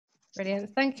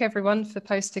Brilliant. Thank you everyone for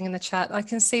posting in the chat. I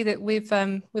can see that we've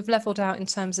leveled out in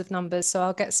terms of numbers, so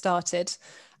I'll get started.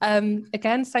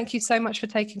 Again, thank you so much for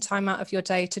taking time out of your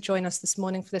day to join us this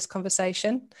morning for this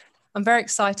conversation. I'm very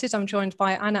excited. I'm joined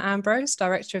by Anna Ambrose,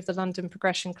 Director of the London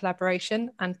Progression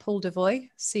Collaboration, and Paul Devoy,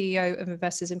 CEO of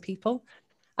Investors in People.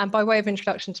 And by way of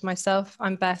introduction to myself,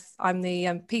 I'm Beth. I'm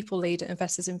the People Lead at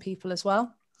Investors in People as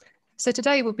well. So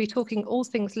today we'll be talking all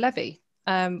things levy.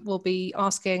 We'll be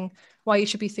asking why you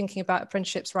should be thinking about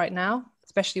apprenticeships right now,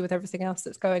 especially with everything else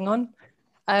that's going on,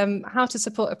 how to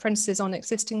support apprentices on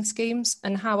existing schemes,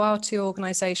 and how our two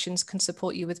organisations can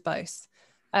support you with both.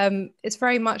 It's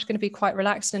very much going to be quite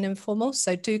relaxed and informal,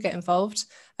 so do get involved.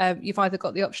 You've either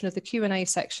got the option of the Q&A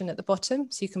section at the bottom,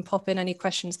 so you can pop in any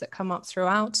questions that come up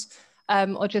throughout,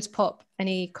 or just pop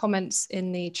any comments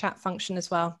in the chat function as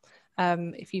well.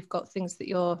 If you've got things that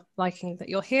you're liking that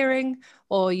you're hearing,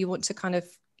 or you want to kind of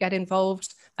get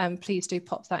involved, please do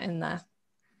pop that in there.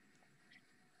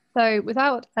 So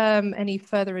without any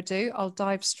further ado, I'll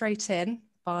dive straight in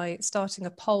by starting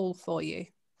a poll for you.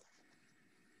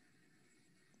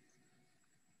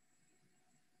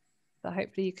 So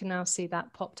hopefully you can now see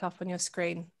that popped up on your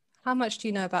screen. How much do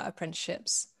you know about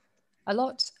apprenticeships? A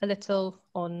lot, a little,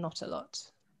 or not a lot?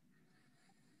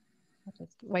 I'll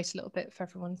just wait a little bit for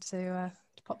everyone to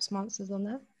pop some answers on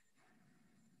there.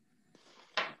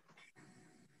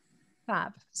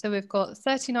 Fab. So we've got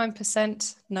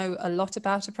 39% know a lot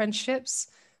about apprenticeships.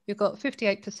 We've got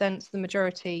 58%, the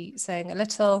majority, saying a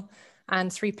little,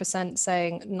 and 3%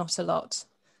 saying not a lot.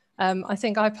 I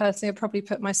think I personally have probably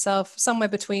put myself somewhere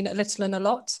between a little and a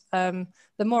lot. The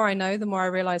more I know, the more I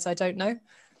realise I don't know,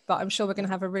 but I'm sure we're going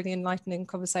to have a really enlightening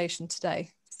conversation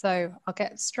today. So I'll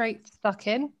get straight stuck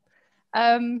in.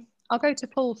 I'll go to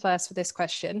Paul first for this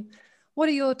question. What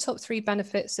are your top 3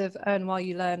 benefits of Earn While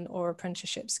You Learn or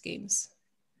apprenticeship schemes?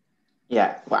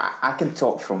 Yeah, well, I can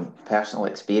talk from personal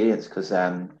experience because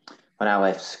when I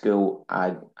left school,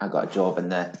 I got a job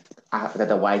I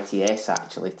did a YTS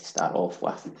actually to start off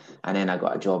with, and then I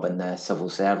got a job in the civil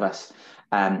service.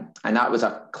 And that was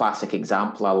a classic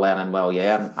example of learning while you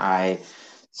earn. I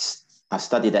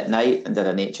studied at night and did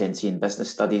an HNC in business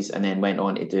studies, and then went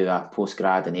on to do a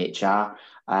postgrad in HR.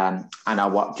 And I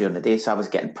worked during the day, so I was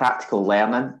getting practical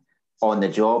learning on the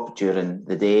job during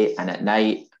the day, and at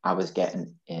night I was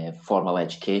getting formal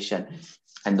education.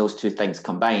 And those two things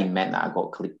combined meant that I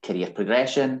got career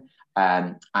progression,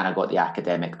 and I got the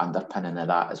academic underpinning of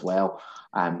that as well,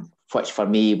 which for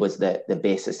me was the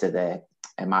basis of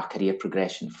my career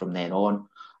progression from then on.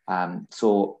 And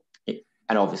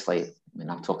obviously, I mean,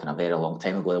 I'm talking a very long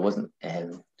time ago, there wasn't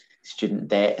student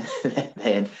debt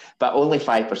then, but only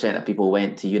 5% of people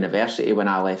went to university when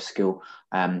I left school.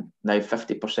 Now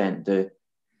 50% do.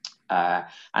 And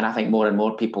I think more and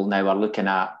more people now are looking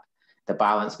at the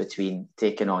balance between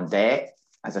taking on debt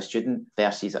as a student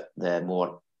versus the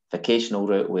more vocational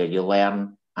route where you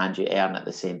learn and you earn at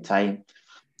the same time.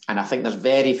 And I think there's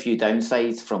very few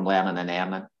downsides from learning and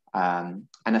earning.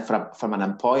 And from an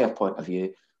employer point of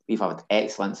view, we've had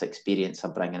excellent experience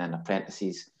of bringing in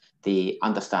apprentices. They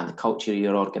understand the culture of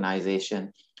your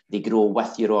organisation. They grow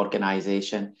with your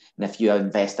organisation. And if you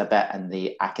invest a bit in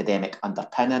the academic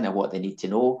underpinning of what they need to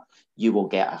know, you will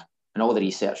get, and all the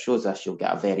research shows us, you'll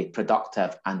get a very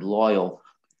productive and loyal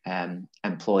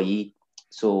employee.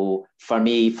 So for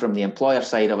me, from the employer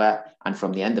side of it and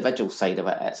from the individual side of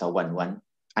it, it's a win-win.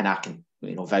 And I can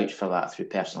vouch for that through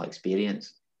personal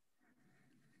experience.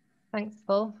 Thanks,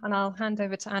 Paul. And I'll hand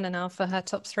over to Anna now for her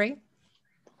top 3.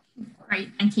 Great,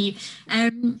 thank you.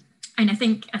 And I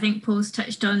think Paul's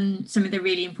touched on some of the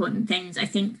really important things. I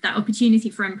think that opportunity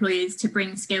for employers to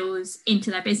bring skills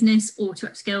into their business or to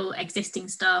upskill existing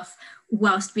staff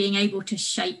whilst being able to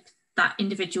shape that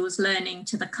individual's learning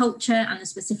to the culture and the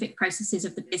specific processes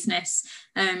of the business.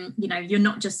 You're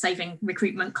not just saving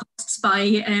recruitment costs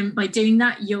by doing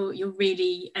that. You're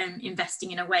really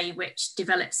investing in a way which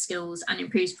develops skills and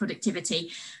improves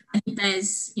productivity. I think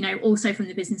there's, also from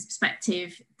the business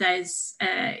perspective, there's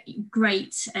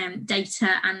great data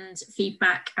and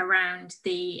feedback around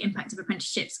the impact of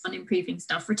apprenticeships on improving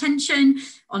staff retention,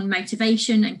 on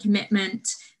motivation and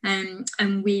commitment.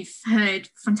 And we've heard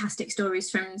fantastic stories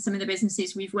from some of the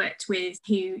businesses we've worked with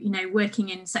who, working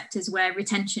in sectors where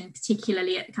retention,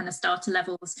 particularly at the kind of starter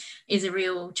levels, is a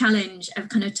real challenge, of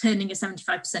kind of turning a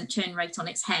 75% churn rate on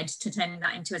its head to turning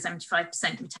that into a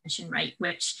 75% retention rate,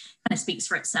 which kind of speaks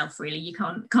for itself, really. You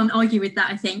can't argue with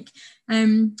that, I think.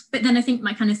 But then I think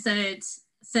my kind of third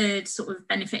third sort of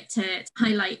benefit to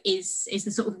highlight is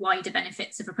the sort of wider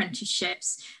benefits of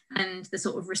apprenticeships and the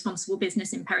sort of responsible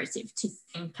business imperative to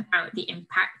think about the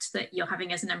impact that you're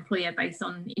having as an employer, both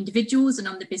on individuals and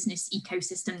on the business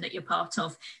ecosystem that you're part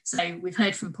of. So we've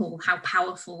heard from Paul how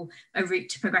powerful a route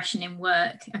to progression in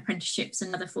work, apprenticeships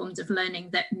and other forms of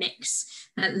learning that mix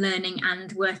learning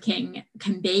and working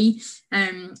can be.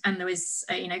 And there was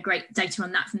great data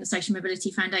on that from the Social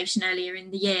Mobility Foundation earlier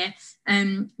in the year.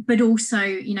 But also,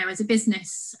 as a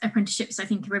business, apprenticeships, I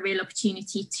think, are a real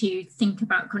opportunity to think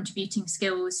about contributing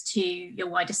skills to your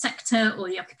wider sector or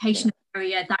the occupational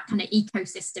area, that kind of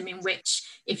ecosystem in which,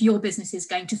 if your business is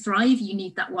going to thrive, you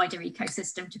need that wider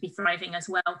ecosystem to be thriving as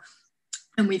well.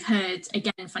 And we've heard,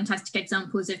 again, fantastic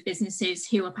examples of businesses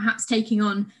who are perhaps taking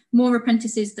on more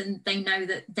apprentices than they know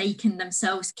that they can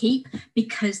themselves keep,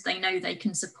 because they know they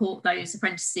can support those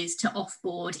apprentices to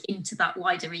offboard into that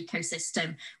wider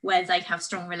ecosystem where they have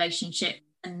strong relationships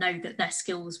and know that their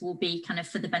skills will be kind of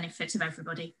for the benefit of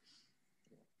everybody.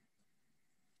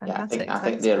 Yeah, I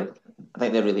think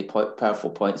they're really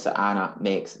powerful points that Anna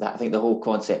makes. That I think the whole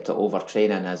concept of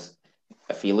overtraining is,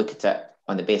 if you look at it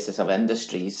on the basis of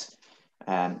industries,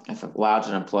 if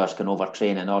larger employers can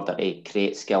overtrain in order to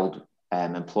create skilled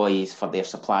employees for their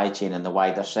supply chain in the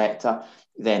wider sector,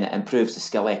 then it improves the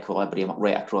skill equilibrium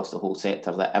right across the whole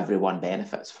sector that everyone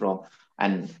benefits from.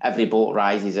 And every boat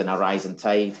rises in a rising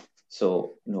tide.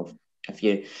 So, if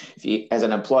you as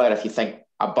an employer, if you think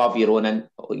above your own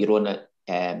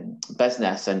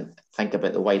business and think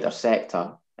about the wider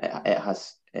sector, it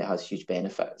has huge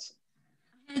benefits.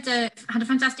 I had a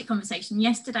fantastic conversation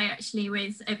yesterday actually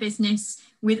with a business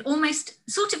with almost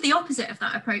sort of the opposite of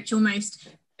that approach, almost,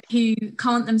 who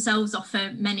can't themselves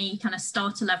offer many kind of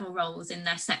starter level roles in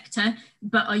their sector,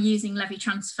 but are using levy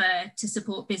transfer to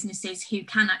support businesses who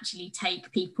can actually take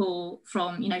people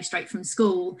from, straight from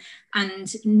school,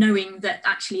 and knowing that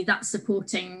actually that's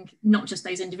supporting not just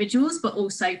those individuals, but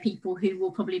also people who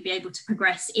will probably be able to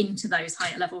progress into those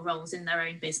higher level roles in their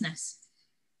own business.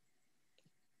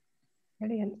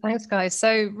 Brilliant. Thanks, guys.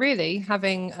 So really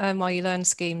having while you learn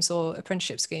schemes or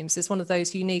apprenticeship schemes is one of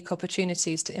those unique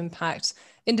opportunities to impact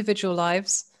individual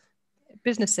lives,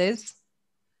 businesses,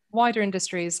 wider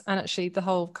industries, and actually the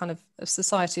whole kind of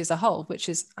society as a whole, which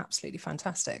is absolutely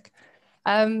fantastic.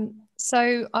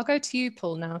 So I'll go to you,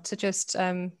 Paul, now to just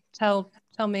tell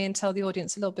me and tell the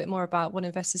audience a little bit more about what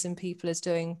Investors in People is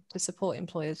doing to support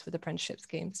employers with apprenticeship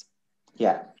schemes.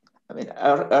 Yeah. I mean,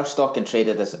 our stock in trade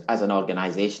as an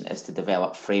organisation is to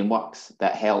develop frameworks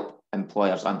that help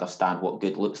employers understand what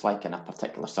good looks like in a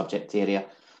particular subject area.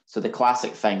 So the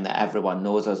classic thing that everyone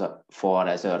knows us for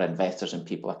is our Investors in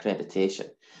People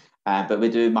accreditation. But we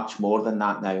do much more than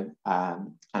that now.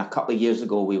 And a couple of years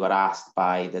ago, we were asked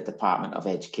by the Department of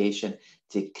Education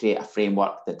to create a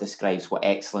framework that describes what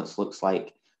excellence looks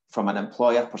like from an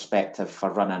employer perspective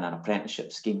for running an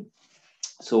apprenticeship scheme.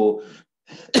 So,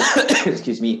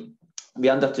 excuse me, we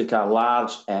undertook a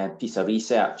large piece of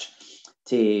research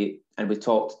and we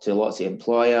talked to lots of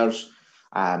employers,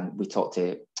 we talked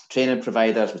to training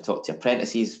providers, we talked to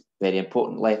apprentices, very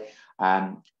importantly,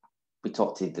 we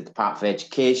talked to the Department of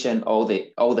Education, all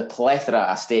the plethora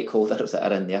of stakeholders that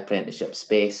are in the apprenticeship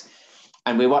space,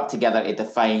 and we worked together to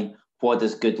define what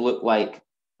does good look like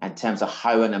in terms of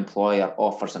how an employer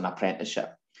offers an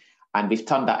apprenticeship. And we've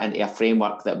turned that into a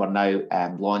framework that we're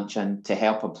now launching to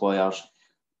help employers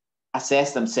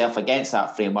assess themselves against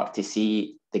that framework to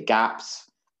see the gaps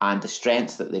and the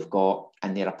strengths that they've got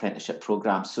in their apprenticeship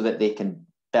programs so that they can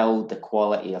build the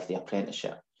quality of the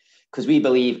apprenticeship. Because we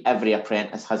believe every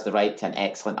apprentice has the right to an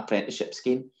excellent apprenticeship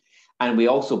scheme. And we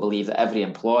also believe that every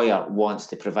employer wants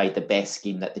to provide the best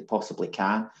scheme that they possibly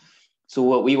can. So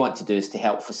what we want to do is to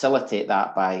help facilitate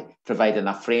that by providing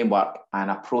a framework and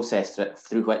a process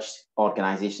through which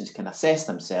organisations can assess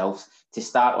themselves to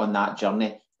start on that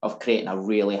journey of creating a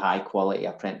really high quality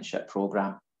apprenticeship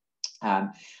programme. And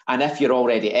if you're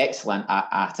already excellent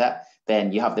at it,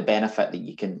 then you have the benefit that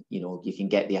you can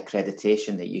get the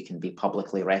accreditation, that you can be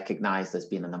publicly recognised as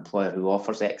being an employer who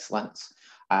offers excellence,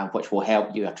 which will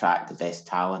help you attract the best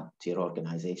talent to your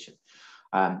organisation.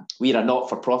 We are a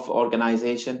not-for-profit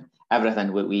organisation.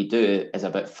 Everything what we do is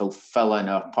about fulfilling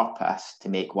our purpose to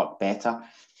make work better.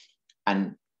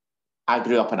 And I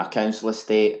grew up in a council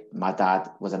estate. My dad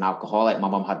was an alcoholic. My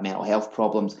mum had mental health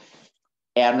problems.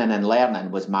 Earning and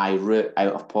learning was my route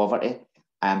out of poverty.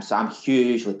 So I'm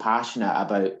hugely passionate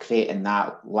about creating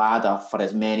that ladder for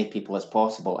as many people as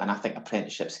possible. And I think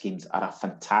apprenticeship schemes are a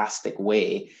fantastic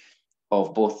way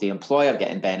of both the employer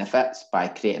getting benefits by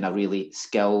creating a really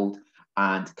skilled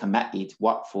and committed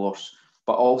workforce,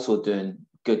 but also doing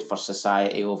good for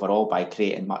society overall by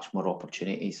creating much more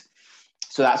opportunities.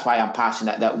 So that's why I'm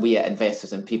passionate that we at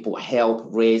Investors in People help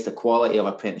raise the quality of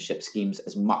apprenticeship schemes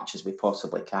as much as we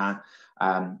possibly can,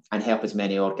 and help as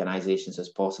many organisations as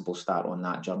possible start on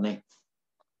that journey.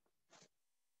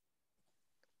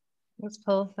 Thanks,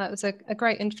 Paul. That was a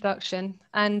great introduction.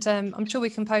 And I'm sure we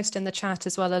can post in the chat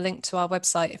as well a link to our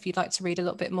website if you'd like to read a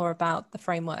little bit more about the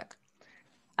framework.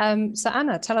 So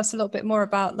Anna, tell us a little bit more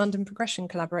about London Progression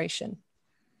Collaboration.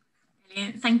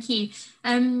 Brilliant, thank you.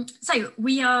 So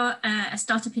we are a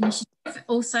startup initiative,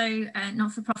 also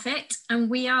not-for-profit, and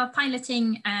we are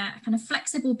piloting a kind of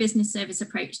flexible business service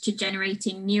approach to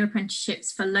generating new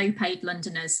apprenticeships for low-paid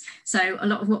Londoners. So a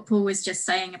lot of what Paul was just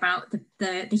saying about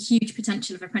the huge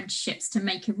potential of apprenticeships to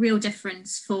make a real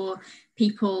difference for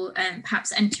people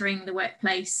perhaps entering the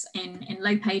workplace in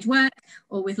low paid work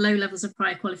or with low levels of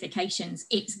prior qualifications.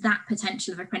 It's that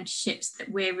potential of apprenticeships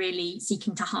that we're really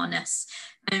seeking to harness.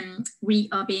 We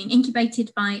are being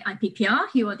incubated by IPPR,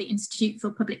 who are the Institute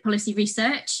for Public Policy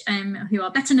Research, who are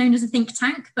better known as a think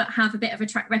tank, but have a bit of a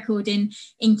track record in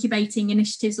incubating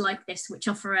initiatives like this, which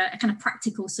offer a kind of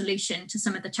practical solution to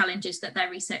some of the challenges that their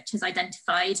research has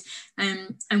identified.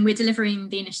 And we're delivering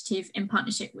the initiative in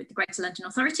partnership with the Greater London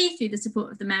Authority through the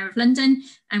support of the Mayor of London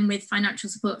and with financial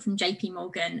support from JP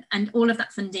Morgan. And all of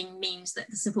that funding means that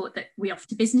the support that we offer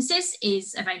to businesses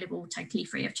is available totally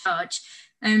free of charge.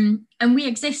 And we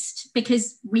exist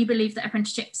because we believe that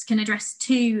apprenticeships can address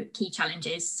two key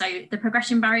challenges. So the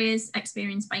progression barriers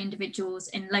experienced by individuals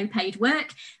in low paid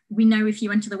work. We know if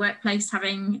you enter the workplace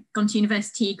having gone to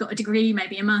university, got a degree,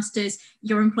 maybe a master's,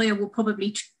 your employer will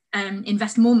probably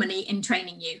invest more money in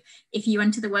training you. If you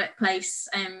enter the workplace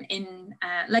in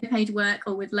low paid work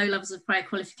or with low levels of prior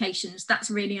qualifications, that's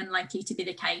really unlikely to be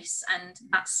the case. And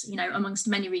that's, you know, amongst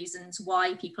many reasons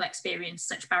why people experience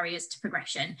such barriers to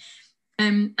progression.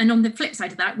 And on the flip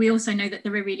side of that, we also know that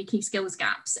there are really key skills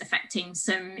gaps affecting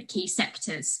some key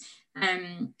sectors,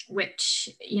 which,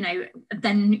 you know,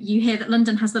 then you hear that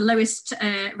London has the lowest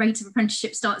rate of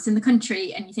apprenticeship starts in the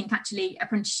country, and you think actually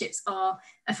apprenticeships are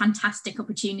a fantastic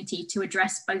opportunity to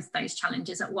address both those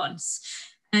challenges at once.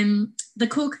 The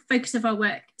core focus of our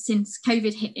work since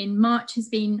COVID hit in March has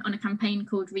been on a campaign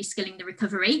called Reskilling the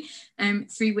Recovery,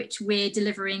 through which we're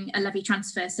delivering a levy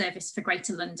transfer service for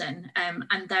Greater London.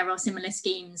 And there are similar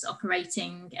schemes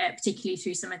operating, particularly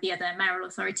through some of the other mayoral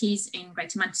authorities in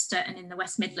Greater Manchester and in the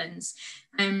West Midlands.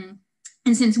 And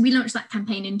since we launched that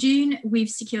campaign in June, we've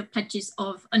secured pledges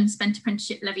of unspent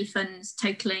apprenticeship levy funds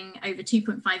totaling over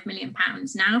 £2.5 million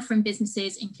now from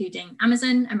businesses including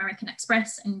Amazon, American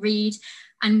Express and Reed.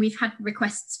 And we've had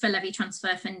requests for levy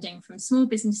transfer funding from small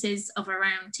businesses of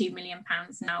around £2 million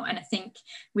now. And I think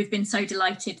we've been so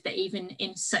delighted that even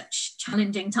in such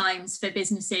challenging times for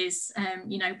businesses,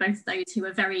 you know, both those who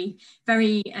are very,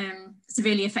 very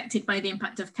severely affected by the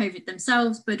impact of COVID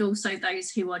themselves, but also those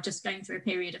who are just going through a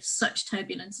period of such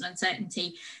turbulence and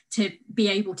uncertainty, to be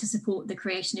able to support the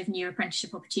creation of new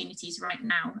apprenticeship opportunities right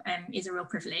now is a real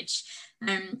privilege.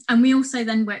 And we also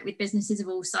then work with businesses of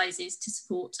all sizes to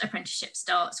support apprenticeship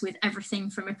starts, with everything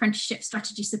from apprenticeship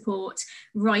strategy support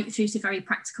right through to very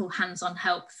practical hands-on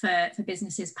help for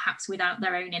businesses perhaps without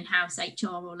their own in-house HR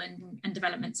or learning and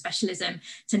development specialism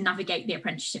to navigate the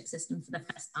apprenticeship system for the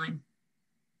first time.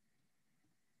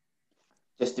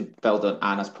 Just to build on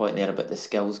Anna's point there about the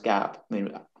skills gap, I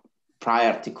mean,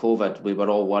 prior to COVID, we were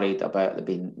all worried about there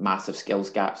being massive skills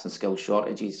gaps and skills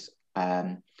shortages.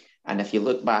 And if you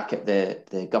look back at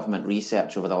the government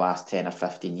research over the last 10 or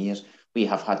 15 years, we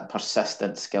have had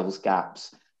persistent skills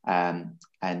gaps in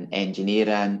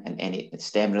engineering and any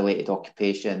STEM-related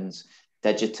occupations,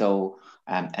 digital,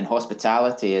 and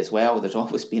hospitality as well. There's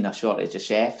always been a shortage of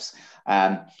chefs.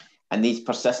 And these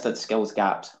persistent skills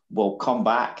gaps will come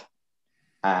back.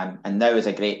 And now is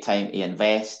a great time to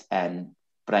invest in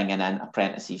bringing in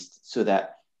apprentices so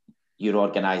that your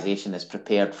organisation is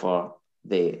prepared for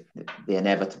the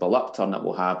inevitable upturn that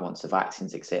we'll have once the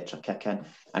vaccines, etc., kick in.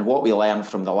 And what we learned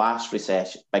from the last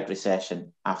big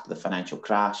recession after the financial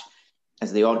crash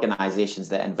is the organisations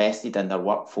that invested in their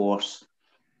workforce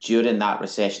during that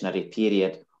recessionary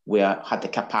period had the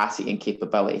capacity and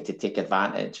capability to take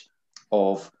advantage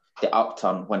of the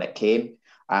upturn when it came.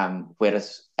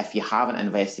 Whereas if you haven't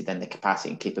invested in the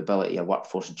capacity and capability of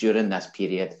workforce during this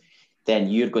period, then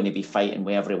you're going to be fighting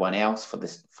with everyone else for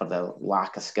the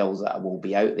lack of skills that will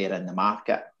be out there in the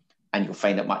market, and you'll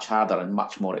find it much harder and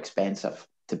much more expensive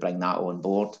to bring that on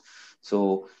board.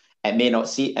 So it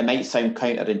might sound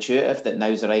counterintuitive that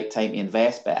now's the right time to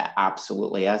invest, but it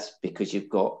absolutely is, because you've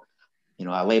got,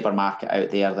 a labour market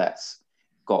out there that's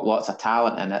got lots of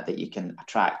talent in it that you can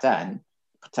attract in,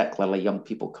 particularly young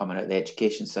people coming out of the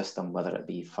education system, whether it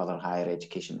be further higher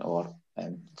education or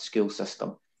school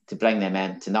system, to bring them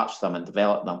in, to nurture them and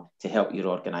develop them, to help your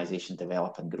organisation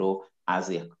develop and grow as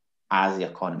the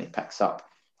economy picks up.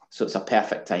 So it's a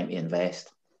perfect time to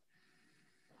invest.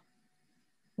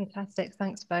 Fantastic,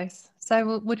 thanks both.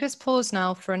 So we'll just pause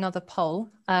now for another poll,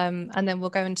 and then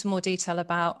we'll go into more detail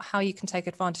about how you can take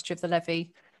advantage of the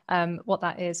levy, what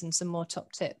that is, and some more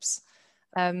top tips.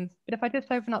 But if I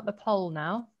just open up the poll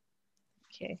now,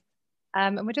 thank you.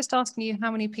 And we're just asking you how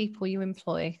many people you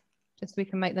employ, just so we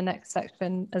can make the next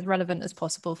section as relevant as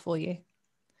possible for you.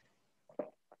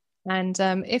 And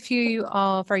if you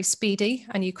are very speedy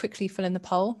and you quickly fill in the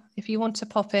poll, if you want to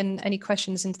pop in any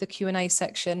questions into the Q&A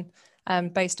section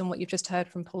based on what you've just heard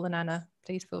from Paul and Anna,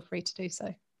 please feel free to do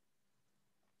so.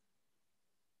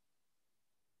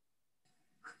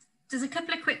 There's a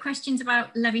couple of quick questions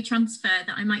about levy transfer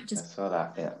that I might just, I saw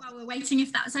that, yeah, while we're waiting,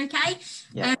 if that's okay.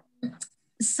 Yeah.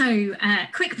 So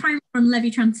quick primer on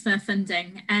levy transfer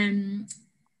funding,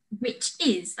 which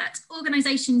is that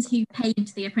organisations who pay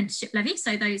into the apprenticeship levy,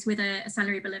 so those with a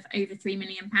salary bill of over £3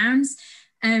 million,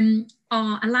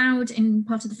 are allowed in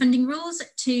part of the funding rules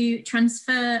to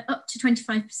transfer up to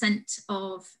 25%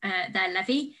 of their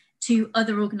levy to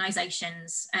other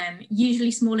organisations, usually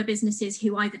smaller businesses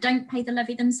who either don't pay the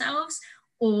levy themselves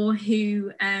or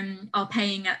who are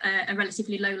paying at a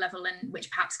relatively low level and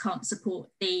which perhaps can't support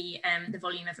the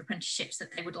volume of apprenticeships that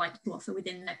they would like to offer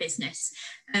within their business.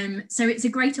 So it's a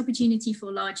great opportunity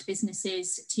for large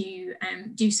businesses to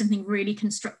do something really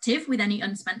constructive with any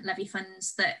unspent levy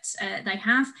funds that they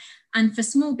have. And for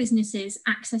small businesses,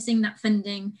 accessing that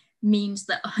funding means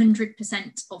that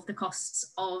 100% of the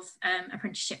costs of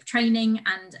apprenticeship training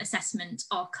and assessment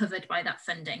are covered by that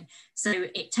funding. So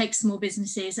it takes small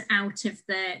businesses out of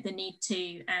the need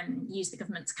to use the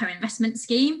government's co-investment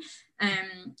scheme.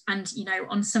 And, you know,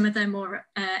 on some of the more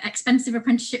expensive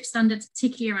apprenticeship standards,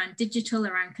 particularly around digital,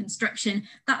 around construction,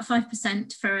 that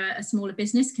 5% for a smaller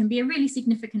business can be a really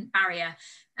significant barrier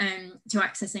to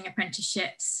accessing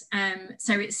apprenticeships.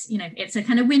 So it's, you know, it's a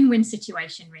kind of win-win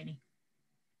situation, really.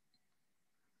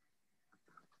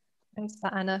 Thanks for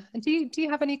that, Anna. And do you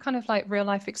have any kind of like real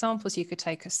life examples you could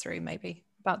take us through maybe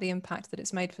about the impact that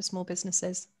it's made for small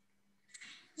businesses?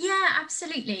 Yeah,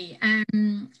 absolutely.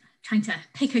 Trying to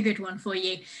pick a good one for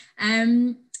you.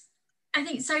 I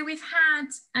think so. We've had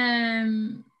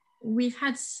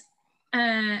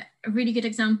a really good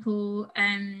example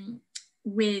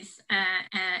with an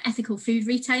ethical food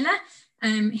retailer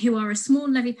who are a small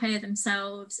levy payer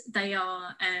themselves. They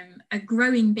are a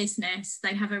growing business.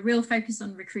 They have a real focus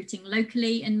on recruiting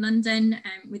locally in London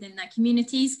within their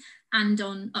communities and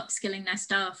on upskilling their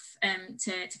staff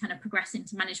to kind of progress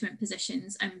into management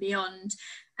positions and beyond.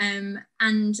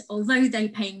 And although they're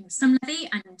paying some levy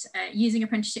and using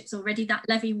apprenticeships already, that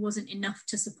levy wasn't enough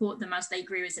to support them as they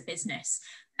grew as a business.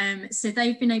 So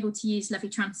they've been able to use levy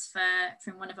transfer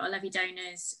from one of our levy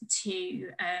donors to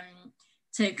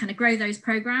kind of grow those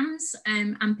programs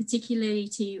and particularly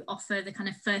to offer the kind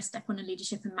of first step on a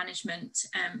leadership and management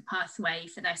pathway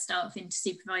for their staff into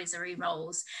supervisory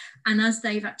roles. And as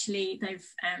they've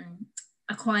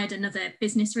acquired another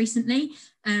business recently,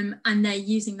 and they're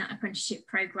using that apprenticeship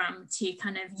program to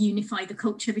kind of unify the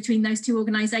culture between those two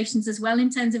organisations as well in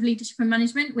terms of leadership and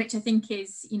management, which I think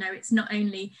is, you know, it's not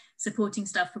only supporting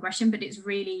staff progression, but it's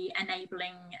really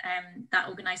enabling that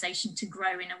organisation to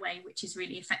grow in a way which is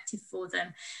really effective for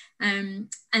them.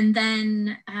 And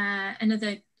then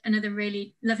another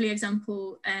really lovely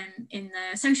example in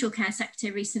the social care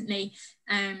sector recently,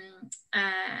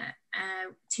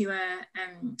 to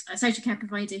a social care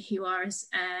provider who are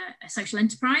a social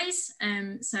enterprise,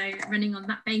 so running on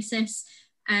that basis,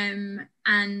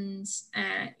 and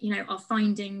you know, are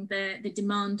finding the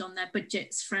demand on their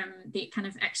budgets from the kind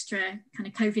of extra kind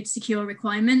of COVID secure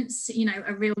requirements, you know,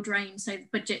 a real drain. So the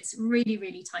budget's really,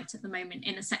 really tight at the moment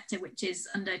in a sector which is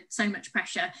under so much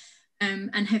pressure.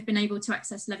 And have been able to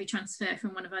access levy transfer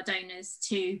from one of our donors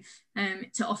to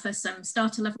offer some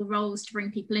starter level roles to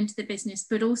bring people into the business,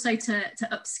 but also to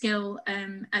upskill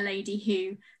a lady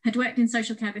who had worked in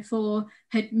social care before,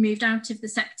 had moved out of the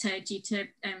sector due to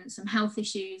some health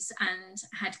issues and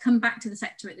had come back to the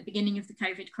sector at the beginning of the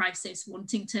COVID crisis,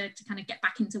 wanting to kind of get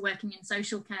back into working in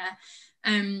social care.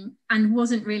 And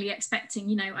wasn't really expecting,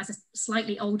 you know, as a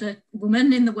slightly older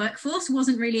woman in the workforce,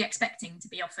 wasn't really expecting to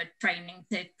be offered training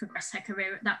to progress her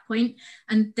career at that point.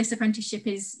 And this apprenticeship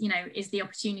is, you know, is the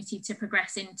opportunity to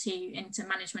progress into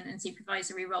management and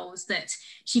supervisory roles that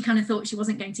she kind of thought she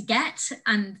wasn't going to get,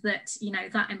 and that, you know,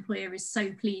 that employer is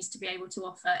so pleased to be able to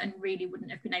offer and really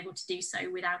wouldn't have been able to do so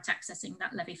without accessing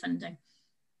that levy funding.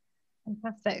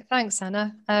 Fantastic. Thanks,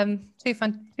 Anna.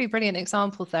 Two brilliant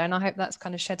examples there, and I hope that's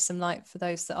kind of shed some light for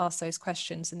those that ask those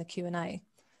questions in the Q&A.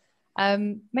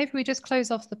 Maybe we just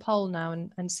close off the poll now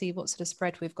and see what sort of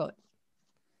spread we've got.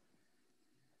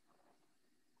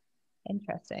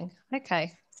 Interesting.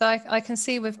 Okay, so I can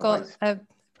see we've got a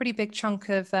pretty big chunk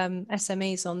of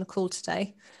SMEs on the call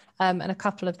today, and a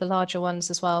couple of the larger ones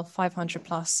as well, 500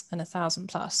 plus and 1,000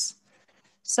 plus.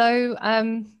 So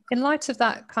in light of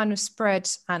that kind of spread,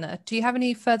 Anna, do you have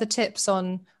any further tips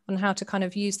on how to kind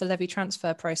of use the levy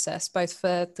transfer process, both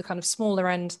for the kind of smaller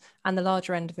end and the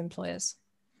larger end of employers?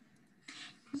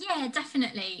 Yeah,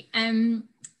 definitely.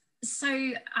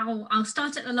 So I'll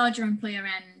start at the larger employer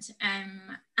end,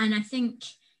 and I think,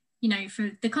 you know, for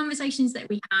the conversations that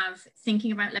we have,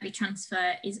 thinking about levy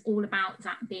transfer is all about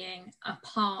that being a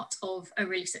part of a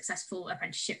really successful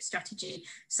apprenticeship strategy.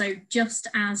 So just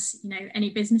as, you know, any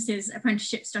business's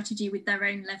apprenticeship strategy with their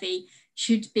own levy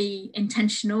should be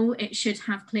intentional, it should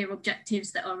have clear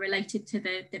objectives that are related to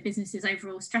the business's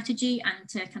overall strategy and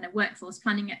to kind of workforce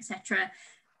planning, etc.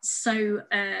 So,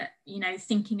 you know,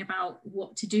 thinking about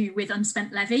what to do with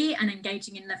unspent levy and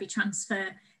engaging in levy transfer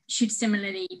should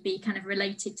similarly be kind of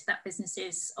related to that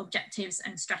business's objectives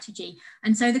and strategy.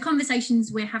 And so the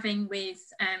conversations we're having with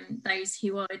those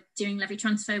who are doing levy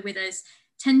transfer with us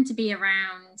tend to be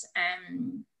around,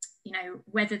 you know,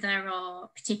 whether there are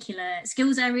particular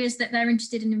skills areas that they're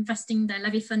interested in investing their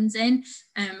levy funds in,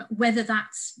 whether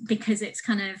that's because it's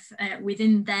kind of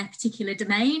within their particular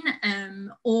domain,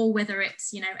 or whether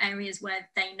it's, you know, areas where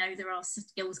they know there are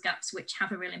skills gaps which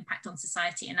have a real impact on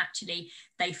society, and actually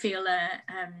they feel a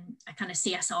kind of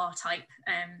CSR type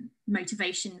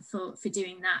motivation for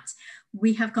doing that.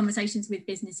 We have conversations with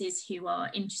businesses who are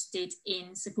interested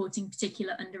in supporting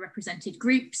particular underrepresented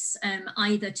groups,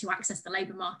 either to access the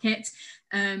labour market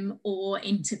or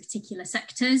into particular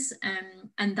sectors,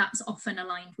 and that's often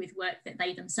aligned with work that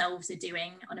they themselves are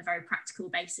doing on a very practical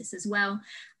basis as well.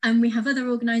 And we have other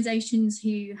organisations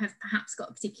who have perhaps got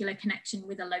a particular connection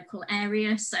with a local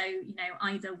area, so, you know,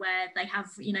 either where they have,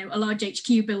 you know, a large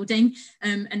HQ building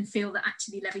and feel that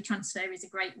actually levy transfer is a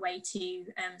great way to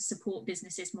support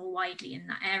businesses more widely in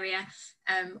that area,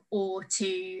 or to,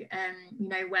 you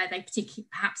know, where they particularly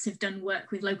perhaps have done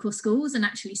work with local schools and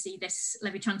actually see this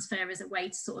levy transfer as a way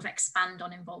to sort of expand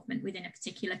on involvement within a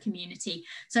particular community.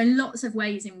 So lots of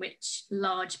ways in which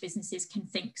large businesses can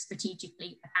think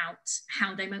strategically about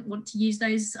how they might want to use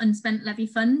those unspent levy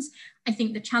funds. I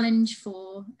think the challenge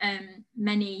for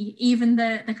many, even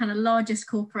the kind of largest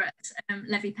corporate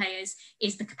levy payers,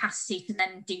 is the capacity to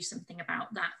then do something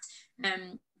about that.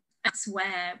 That's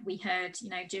where we heard, you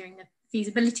know, during the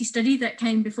feasibility study that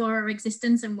came before our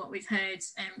existence, and what we've heard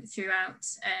throughout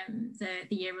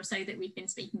the year or so that we've been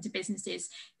speaking to businesses,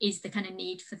 is the kind of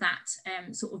need for that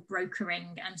sort of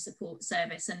brokering and support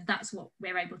service. And that's what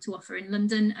we're able to offer in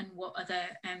London, and what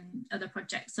other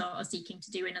projects are seeking to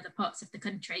do in other parts of the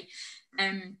country.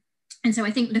 And so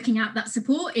I think looking at that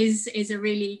support is a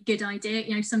really good idea.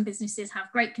 You know, some businesses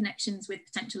have great connections with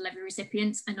potential levy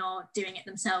recipients and are doing it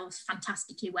themselves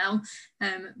fantastically well,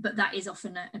 but that is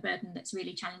often a burden that's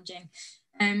really challenging.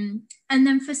 And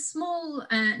then for small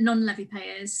non-levy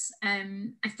payers,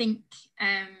 I think,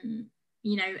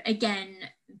 you know, again,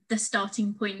 the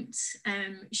starting point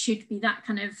should be that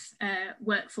kind of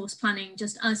workforce planning,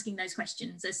 just asking those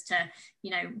questions as to,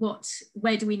 you know,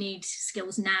 where do we need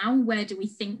skills now? Where do we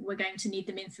think we're going to need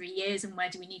them in 3 years? And where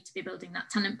do we need to be building that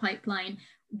talent pipeline?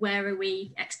 Where are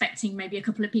we expecting maybe a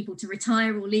couple of people to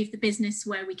retire or leave the business,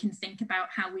 where we can think about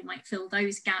how we might fill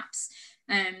those gaps?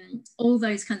 All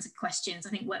those kinds of questions. I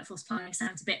think workforce planning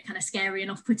sounds a bit kind of scary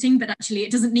and off-putting, but actually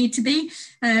it doesn't need to be.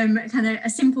 Kind of a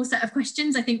simple set of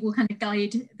questions, I think, will kind of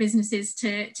guide businesses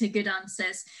to good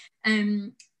answers.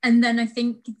 And then I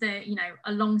think that, you know,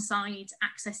 alongside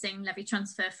accessing levy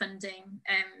transfer funding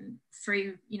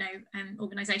through, you know,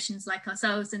 organisations like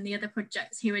ourselves and the other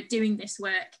projects who are doing this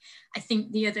work, I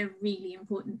think the other really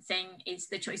important thing is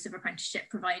the choice of apprenticeship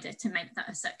provider to make that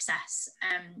a success.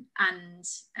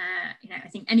 You know, I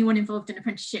think anyone involved in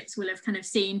apprenticeships will have kind of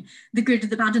seen the good,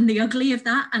 the bad and the ugly of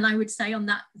that. And I would say on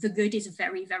that, the good is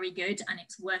very, very good, and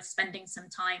it's worth spending some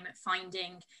time at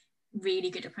finding really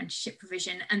good apprenticeship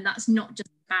provision. And that's not just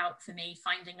about, for me,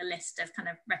 finding a list of kind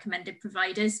of recommended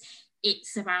providers.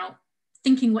 It's about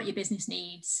thinking what your business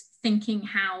needs, thinking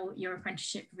how your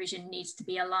apprenticeship provision needs to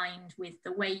be aligned with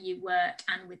the way you work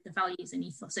and with the values and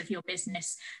ethos of your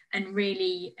business, and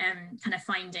really kind of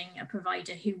finding a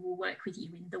provider who will work with you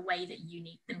in the way that you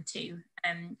need them to.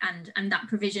 And that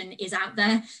provision is out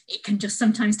there. It can just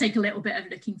sometimes take a little bit of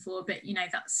looking for, but you know,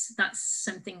 that's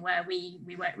something where we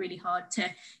work really hard to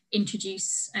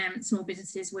introduce small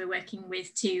businesses we're working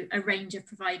with to a range of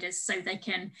providers, so they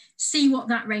can see what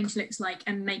that range looks like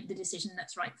and make the decision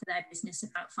that's right for their business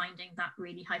about finding that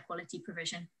really high quality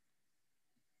provision.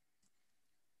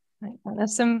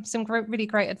 There's some really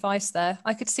great advice there.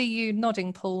 I could see you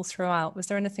nodding, Paul, throughout. Was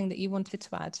there anything that you wanted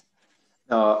to add?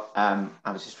 No,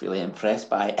 I was just really impressed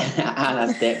by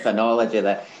Anna's depth of knowledge of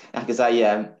that, because I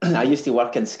used to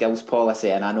work in skills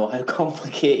policy, and I know how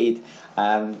complicated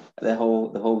the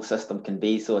whole system can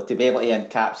be. So to be able to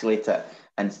encapsulate it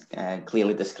and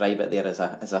clearly describe it there as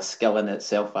a skill in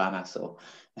itself, Anna. So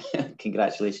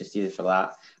congratulations to you for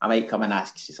that. I might come and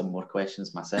ask you some more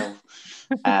questions myself.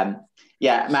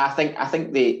 Yeah, I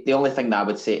think the only thing that I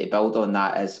would say to build on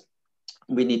that is,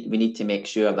 we need to make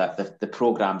sure that the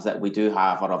programs that we do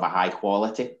have are of a high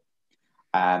quality.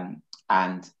 And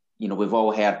you know, we've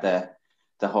all heard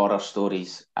the horror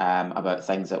stories about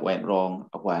things that went wrong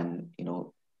when, you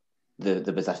know,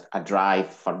 there was a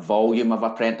drive for volume of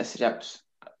apprenticeships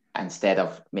instead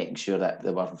of making sure that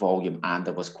there was volume and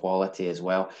there was quality as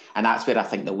well. And that's where I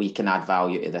think that we can add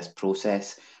value to this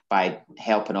process, by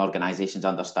helping organisations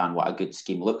understand what a good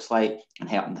scheme looks like and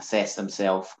helping assess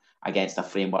themselves against a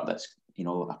framework that's, you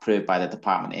know, approved by the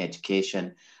Department of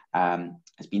Education,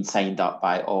 has been signed up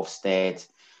by Ofsted,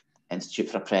 Institute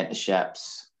for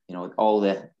Apprenticeships, you know,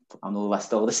 I'm not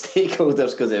list all the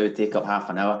stakeholders because it would take up half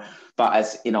an hour, but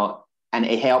as you know, and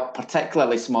it helped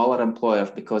particularly smaller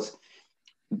employers, because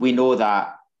we know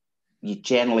that you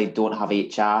generally don't have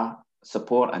HR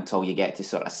support until you get to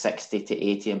sort of 60 to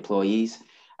 80 employees.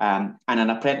 And an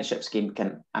apprenticeship scheme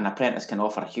an apprentice can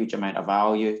offer a huge amount of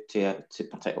value to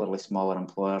particularly smaller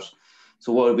employers.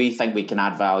 So what we think we can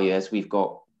add value is, we've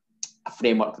got a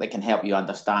framework that can help you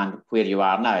understand where you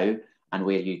are now and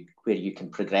where you can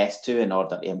progress to in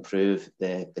order to improve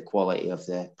the quality of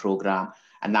the programme.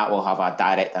 And that will have a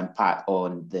direct impact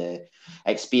on the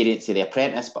experience of the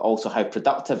apprentice, but also how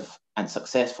productive and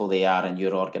successful they are in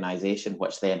your organisation,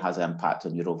 which then has an impact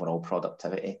on your overall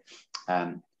productivity.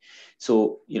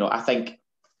 So, you know, I think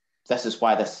this is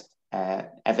why this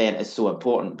event is so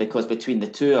important, because between the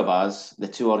two of us, the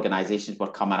two organisations, were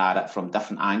coming at it from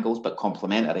different angles, but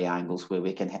complementary angles, where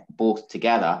we can both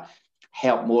together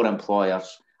help more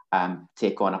employers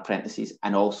take on apprentices,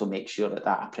 and also make sure that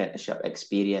that apprenticeship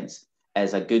experience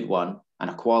is a good one and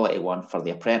a quality one for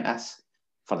the apprentice,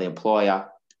 for the employer,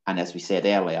 and, as we said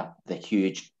earlier, the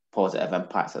huge positive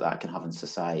impacts that can have in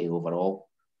society overall.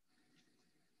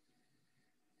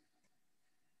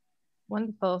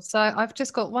 Wonderful. So I've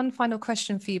just got one final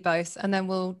question for you both, and then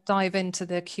we'll dive into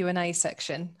the Q&A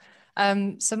section.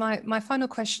 So my final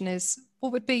question is,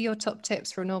 what would be your top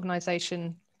tips for an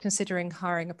organisation considering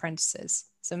hiring apprentices?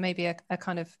 So maybe a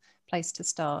kind of place to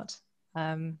start.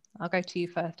 I'll go to you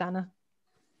first, Anna.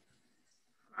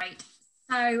 Right.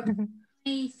 So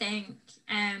I think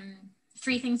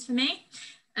 3 things for me.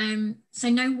 So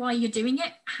know why you're doing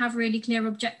it, have really clear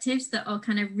objectives that are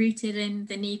kind of rooted in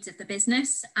the needs of the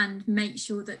business, and make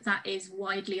sure that that is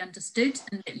widely understood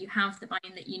and that you have the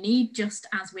buy-in that you need, just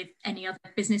as with any other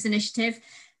business initiative.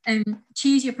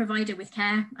 Choose your provider with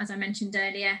care, as I mentioned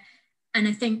earlier, and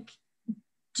I think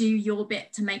do your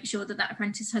bit to make sure that that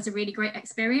apprentice has a really great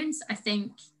experience. I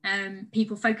think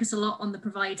people focus a lot on the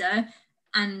provider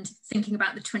and thinking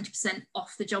about the 20%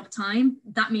 off the job time.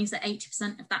 That means that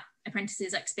 80% of that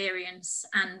apprentice's experience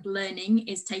and learning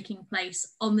is taking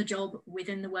place on the job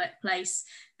within the workplace.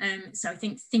 So I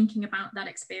think thinking about that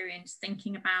experience,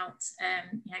 thinking about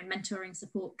you know, mentoring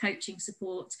support, coaching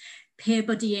support, peer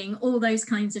buddying, all those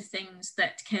kinds of things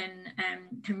that can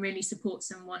really support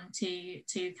someone to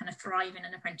kind of thrive in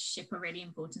an apprenticeship are really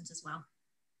important as well.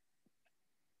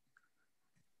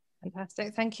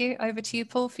 Fantastic, thank you. Over to you,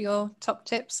 Paul, for your top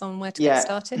tips on where to get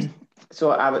started. So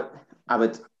I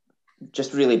would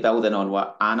just really building on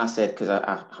what Anna said, because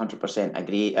I 100%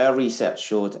 agree. Our research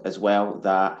showed as well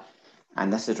that,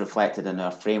 and this is reflected in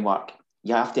our framework,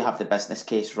 you have to have the business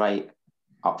case right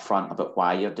up front about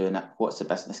why you're doing it, what's the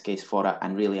business case for it,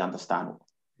 and really understand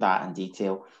that in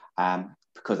detail,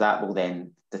 because that will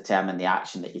then determine the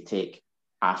action that you take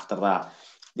after that.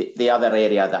 The other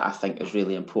area that I think is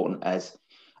really important is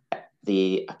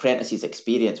the apprentices'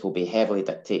 experience will be heavily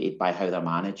dictated by how they're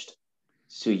managed.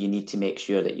 So you need to make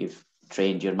sure that you've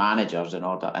trained your managers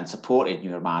and supported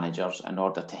your managers in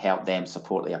order to help them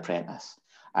support the apprentice.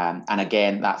 And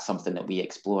again, that's something that we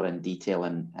explore in detail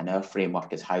in our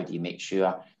framework, is how do you make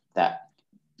sure that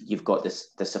you've got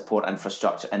the support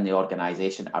infrastructure in the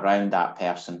organisation around that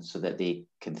person so that they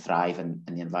can thrive in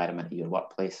the environment of your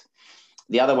workplace.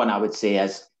 The other one I would say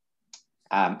is,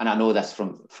 and I know this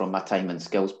from my time in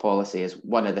skills policy, is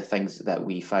one of the things that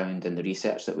we found in the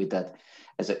research that we did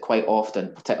is that quite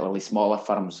often, particularly smaller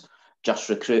firms, just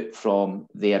recruit from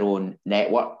their own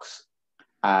networks.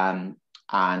 And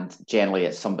generally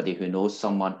it's somebody who knows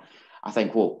someone. I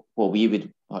think what we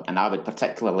would, and I would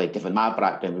particularly, given my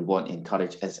background, would want to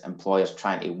encourage is employers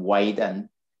trying to widen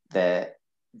the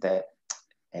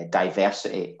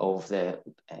diversity of the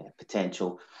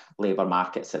potential labour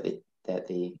markets that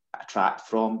they attract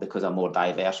from, because a more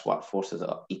diverse workforce is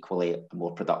equally a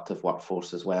more productive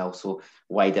workforce as well. So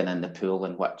widening the pool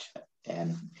in which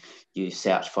you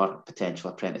search for potential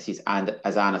apprentices. And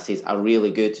as Anna says, a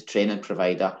really good training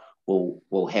provider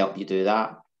will help you do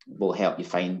that, will help you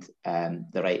find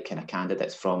the right kind of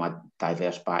candidates from a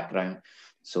diverse background.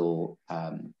 So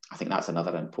I think that's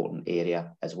another important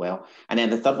area as well. And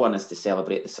then the third one is to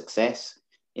celebrate the success.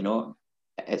 You know,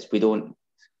 we don't,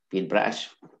 being British,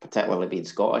 particularly being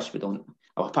Scottish, we don't,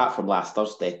 well, apart from last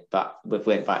Thursday, but we've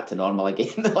went back to normal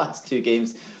again the last two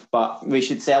games. But we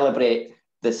should celebrate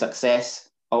the success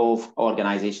of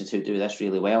organisations who do this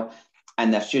really well.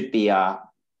 And there should be a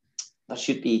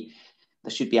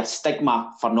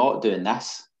stigma for not doing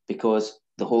this, because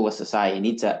the whole of society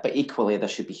needs it. But equally, there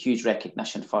should be huge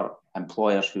recognition for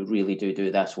employers who really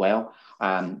do this well.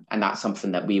 And that's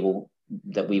something that we will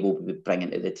be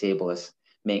bringing to the table, is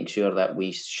making sure that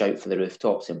we shout for the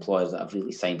rooftops employers that have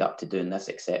really signed up to doing this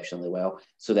exceptionally well,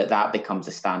 so that becomes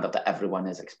a standard that everyone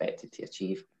is expected to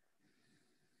achieve.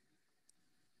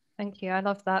 Thank you. I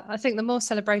love that. I think the more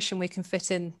celebration we can fit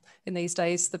in these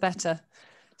days, the better.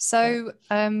 So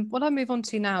what I move on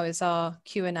to now is our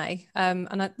Q&A.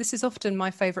 This is often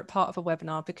my favourite part of a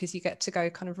webinar, because you get to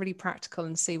go kind of really practical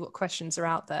and see what questions are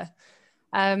out there.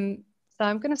 So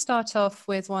I'm going to start off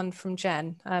with one from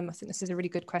Jen. I think this is a really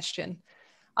good question.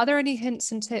 Are there any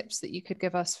hints and tips that you could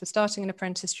give us for starting an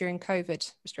apprentice during COVID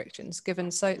restrictions, given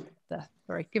that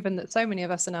so many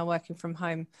of us are now working from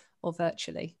home or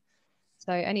virtually?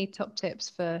 So any top tips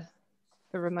for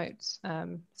remote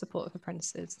support of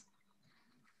apprentices?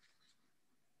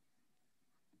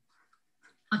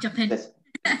 I'll jump in.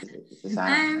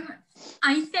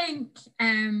 I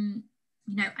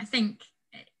think,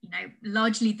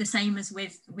 largely the same as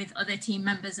with other team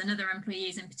members and other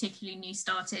employees, and particularly new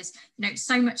starters.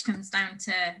 So much comes down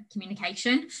to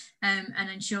communication and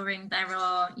ensuring there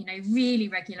are, really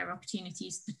regular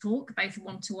opportunities to talk, both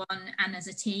one-to-one and as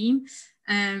a team.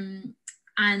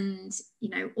 And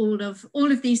all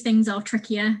of these things are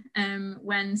trickier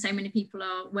when so many people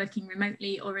are working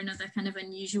remotely or in other kind of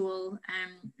unusually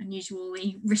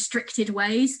restricted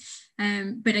ways.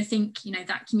 But I think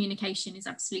that communication is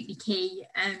absolutely key.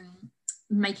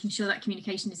 Making sure that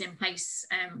communication is in place,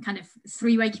 kind of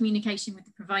three-way communication with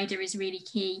the provider is really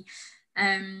key.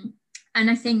 And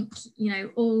I think,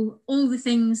 all the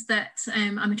things that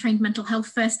I'm a trained mental health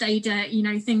first aider,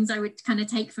 things I would kind of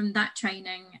take from that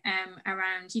training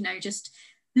around, just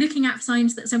looking at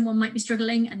signs that someone might be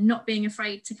struggling and not being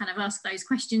afraid to kind of ask those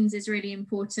questions is really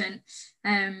important.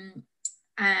 Having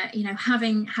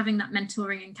that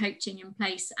mentoring and coaching in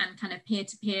place, and kind of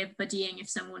peer-to-peer buddying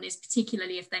if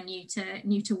they're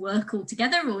new to work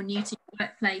altogether or new to your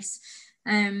workplace.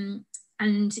 And,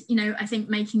 I think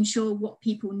making sure what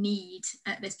people need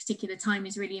at this particular time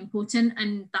is really important.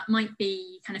 And that might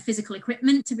be kind of physical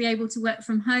equipment to be able to work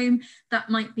from home.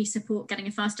 That might be support getting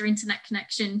a faster internet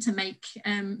connection to make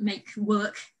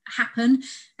work happen.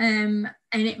 And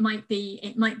it might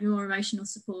be more emotional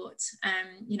support,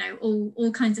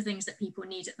 all kinds of things that people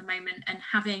need at the moment, and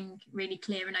having really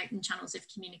clear and open channels of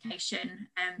communication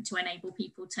to enable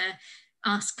people to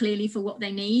ask clearly for what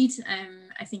they need,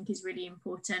 I think is really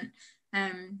important.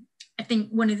 I think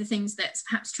one of the things that's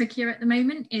perhaps trickier at the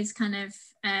moment is kind of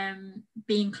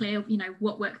being clear,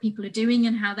 what work people are doing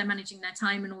and how they're managing their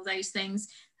time and all those things.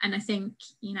 And I think,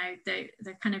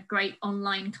 the kind of great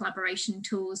online collaboration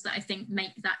tools that I think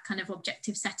make that kind of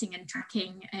objective setting and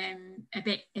tracking a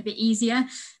bit easier.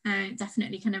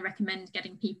 Definitely kind of recommend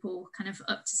getting people kind of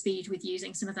up to speed with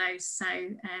using some of those. So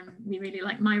we really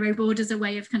like Miro board as a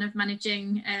way of kind of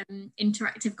managing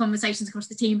interactive conversations across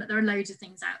the team, but there are loads of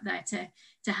things out there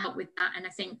to help with that. And I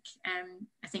think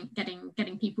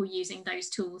getting people using those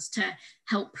tools to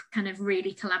help kind of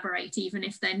really collaborate, even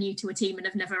if they're new to a team and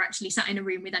have never actually sat in a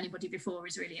room with anybody before,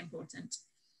 is really important.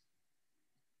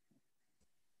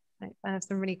 I have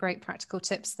some really great practical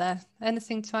tips there.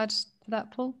 Anything to add to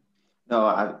that, Paul?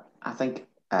 No, I think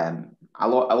a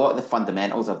lot of the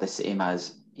fundamentals are the same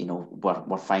as, you know,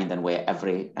 we're finding with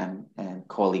every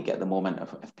colleague at the moment.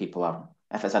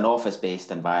 If it's an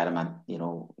office-based environment, you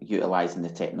know, utilising the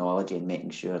technology and making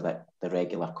sure that the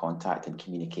regular contact and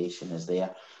communication is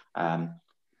there.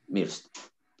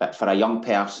 But for a young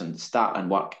person, starting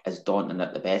work is daunting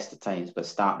at the best of times, but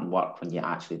starting work when you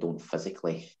actually don't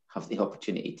physically have the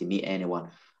opportunity to meet anyone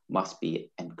must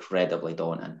be incredibly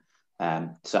daunting.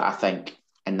 So I think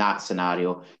in that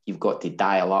scenario, you've got to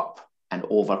dial up and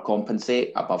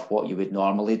overcompensate above what you would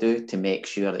normally do to make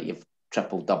sure that you've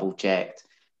double checked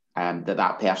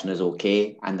that person is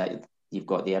okay, and that you've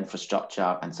got the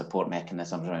infrastructure and support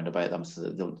mechanisms around about them so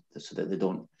that they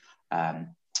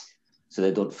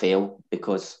don't fail.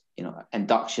 Because, you know,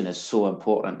 induction is so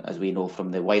important, as we know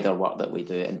from the wider work that we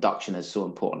do. Induction is so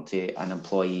important to an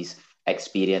employee's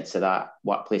experience of that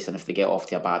workplace, and if they get off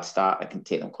to a bad start, it can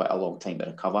take them quite a long time to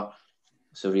recover.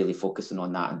 So really focusing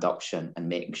on that induction and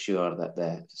making sure that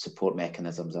the support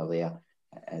mechanisms are there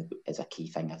is a key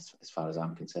thing as far as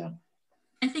I'm concerned.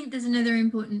 I think there's another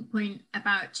important point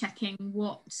about checking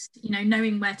what, you know,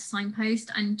 knowing where to signpost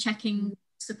and checking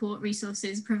support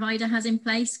resources provider has in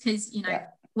place, because, you know,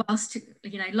 whilst,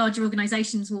 you know, larger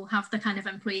organisations will have the kind of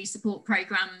employee support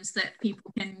programs that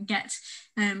people can get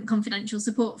confidential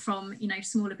support from, you know,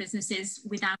 smaller businesses,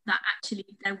 without that, actually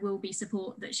there will be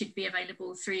support that should be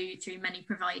available through many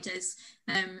providers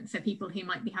for people who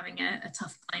might be having a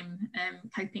tough time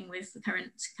coping with the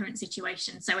current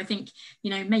situation. So I think,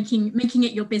 you know, making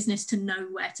it your business to know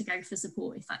where to go for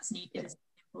support if that's needed is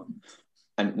important.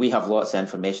 And we have lots of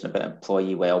information about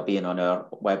employee wellbeing on our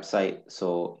website.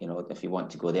 So, you know, if you want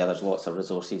to go there, there's lots of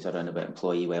resources around about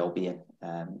employee wellbeing,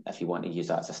 if you want to use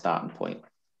that as a starting point.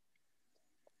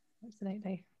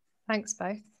 Absolutely. Thanks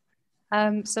both.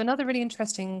 So another really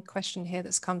interesting question here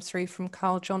that's come through from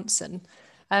Carl Johnson.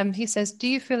 He says, do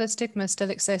you feel a stigma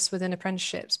still exists within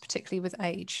apprenticeships, particularly with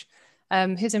age?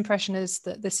 His impression is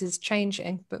that this is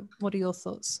changing, but what are your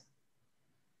thoughts?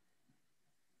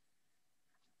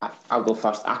 I'll go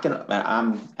first. I've got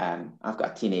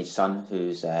a teenage son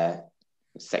who's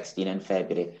 16 in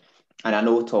February, and I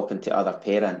know, talking to other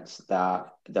parents,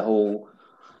 that the whole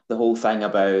thing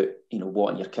about, you know,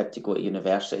 wanting your kid to go to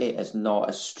university is not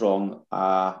as strong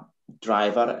a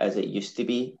driver as it used to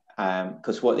be,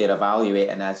 because what they're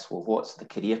evaluating is, well, what's the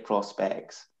career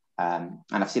prospects? And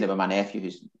I've seen it with my nephew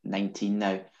who's 19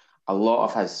 now. A lot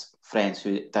of his friends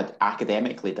who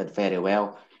academically did very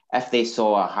well, if they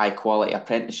saw a high quality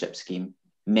apprenticeship scheme,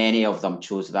 many of them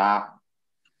chose that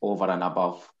over and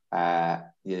above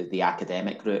the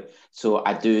academic route. So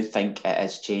I do think it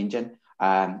is changing.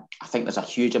 I think there's a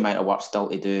huge amount of work still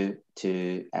to do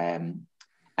to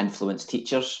influence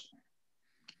teachers,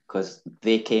 because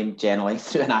they came generally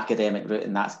through an academic route,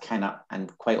 and that's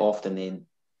and quite often they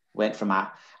went from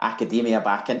academia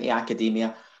back into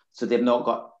academia. So they've not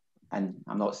got, and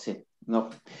I'm not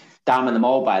damning them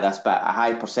all by this, but a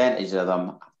high percentage of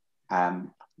them,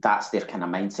 that's their kind of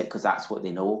mindset, because that's what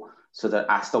they know. So that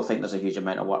I still think there's a huge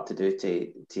amount of work to do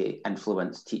to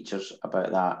influence teachers about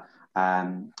that,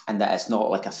 and that it's not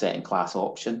like a second class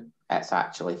option. It's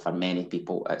actually, for many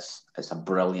people, it's a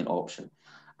brilliant option.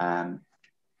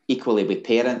 Equally with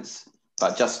parents,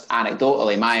 but just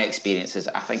anecdotally, my experience is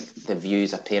I think the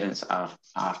views of parents are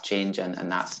changing,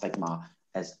 and that stigma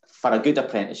is, for a good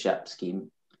apprenticeship scheme,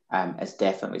 is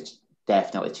definitely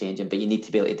changing. But you need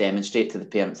to be able to demonstrate to the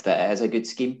parents that it is a good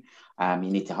scheme.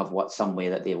 You need to have some way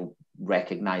that they'll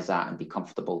recognise that and be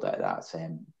comfortable that that's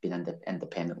been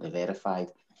independently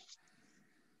verified.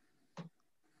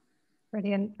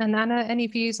 Brilliant. And Anna, any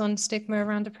views on stigma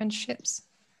around apprenticeships?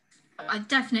 I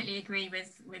definitely agree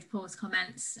with Paul's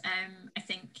comments. I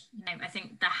think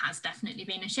there has definitely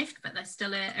been a shift, but there's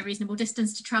still a reasonable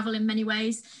distance to travel in many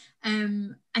ways.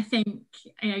 I think,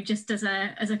 you know, just as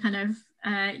a kind of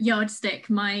yardstick,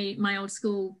 my old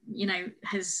school, you know,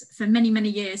 has for many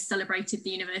years celebrated the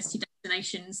university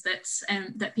destinations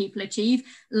that people achieve.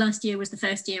 Last year was the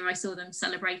first year I saw them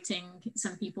celebrating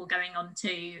some people going on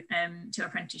to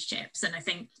apprenticeships, and I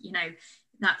think, you know,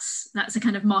 that's a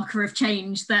kind of marker of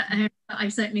change that I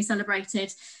certainly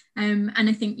celebrated. And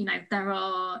I think, you know, there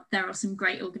are some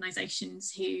great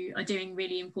organisations who are doing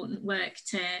really important work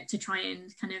to try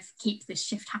and kind of keep this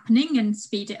shift happening and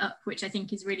speed it up, which I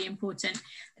think is really important.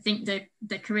 I think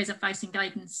the careers advice and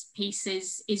guidance piece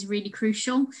is really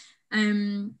crucial.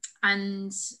 And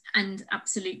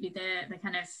absolutely the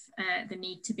kind of the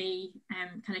need to be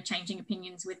kind of changing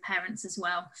opinions with parents as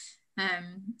well.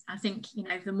 I think, you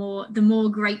know, the more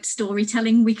great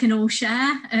storytelling we can all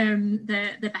share,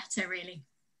 the better, really.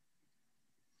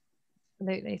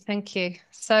 Absolutely, thank you.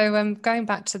 So going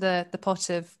back to the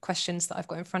pot of questions that I've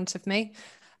got in front of me,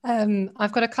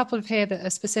 I've got a couple of here that are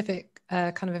specific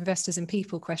kind of investors in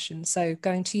people questions. So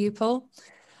going to you, Paul.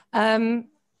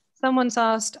 Someone's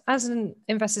asked, as an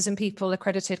investors in people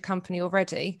accredited company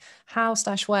already,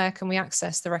 how/where can we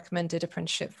access the recommended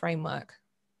apprenticeship framework?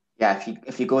 Yeah,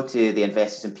 if you go to the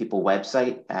Investors in People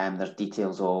website, there's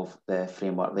details of the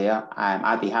framework there.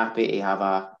 I'd be happy to have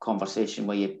a conversation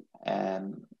with you.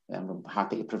 I'm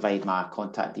happy to provide my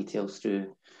contact details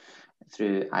through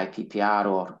IPPR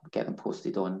or get them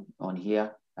posted on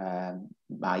here.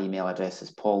 My email address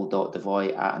is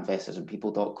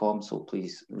paul.devoy@investorsinpeople.com. So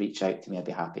please reach out to me. I'd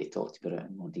be happy to talk to you about it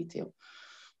in more detail.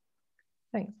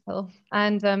 Thanks, Paul.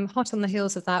 And hot on the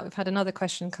heels of that, we've had another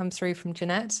question come through from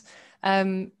Jeanette,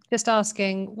 just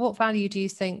asking, what value do you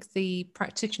think the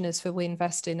practitioners for We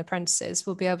Invest in Apprentices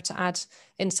will be able to add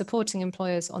in supporting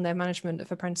employers on their management of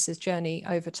apprentices' journey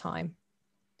over time?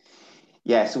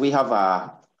 Yeah, so we have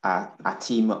a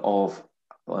team of,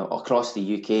 across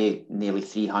the UK, nearly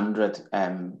 300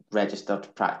 registered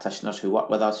practitioners who work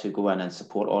with us, who go in and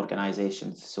support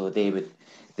organisations. So they would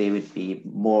be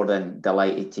more than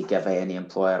delighted to give any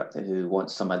employer who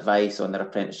wants some advice on their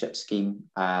apprenticeship scheme,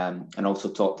 and also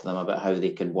talk to them about how they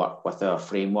can work with our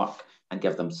framework and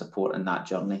give them support in that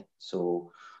journey.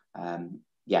 So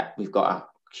yeah, we've got a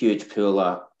huge pool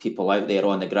of people out there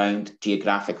on the ground,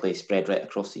 geographically spread right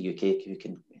across the UK, who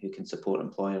can support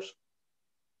employers.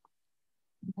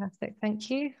 Fantastic,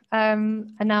 thank you.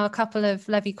 And now a couple of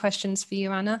levy questions for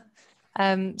you, Anna.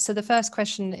 So the first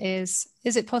question is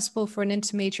it possible for an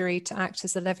intermediary to act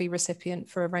as the levy recipient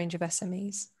for a range of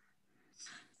SMEs?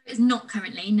 It's not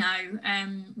currently, no,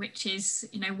 which is,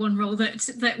 one role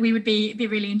that we would be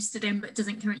really interested in, but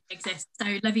doesn't currently exist.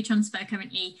 So levy transfer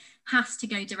currently has to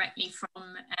go directly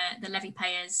from the levy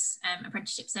payer's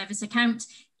apprenticeship service account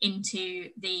into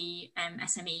the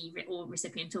SME or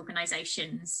recipient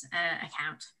organisation's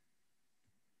account.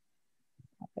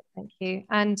 Thank you.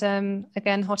 And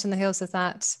again, hot on the heels of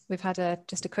that, we've had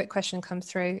just a quick question come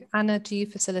through. Anna, do you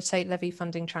facilitate levy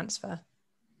funding transfer?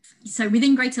 So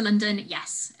within Greater London,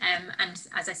 yes. And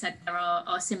as I said, there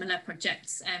are similar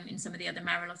projects in some of the other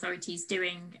mayoral authorities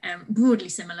doing broadly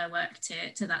similar work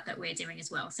to that we're doing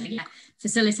as well. So yeah,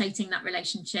 facilitating that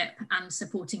relationship and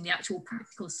supporting the actual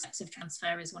practical steps of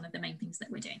transfer is one of the main things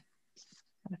that we're doing.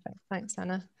 Perfect. Thanks,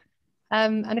 Anna.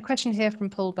 And a question here from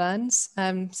Paul Burns.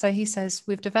 So he says,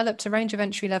 we've developed a range of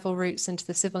entry-level routes into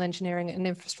the civil engineering and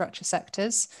infrastructure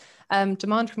sectors.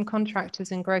 Demand from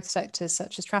contractors in growth sectors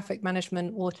such as traffic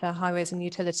management, water, highways and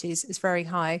utilities is very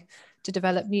high to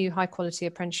develop new high-quality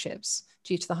apprenticeships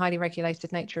due to the highly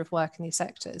regulated nature of work in these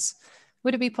sectors.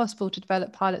 Would it be possible to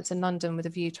develop pilots in London with a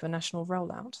view to a national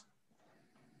rollout?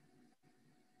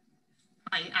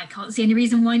 I can't see any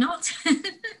reason why not.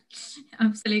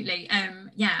 Absolutely.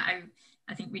 Yeah,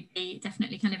 I think we'd be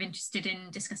definitely kind of interested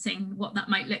in discussing what that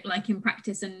might look like in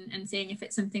practice and seeing if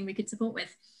it's something we could support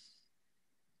with.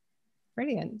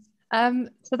 Brilliant.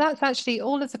 So that's actually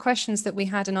all of the questions that we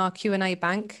had in our Q&A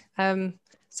bank.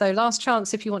 So last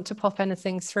chance if you want to pop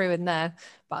anything through in there,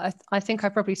 but I think I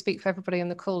probably speak for everybody on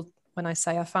the call when I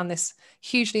say I found this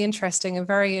hugely interesting and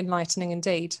very enlightening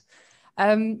indeed.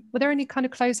 Were there any kind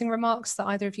of closing remarks that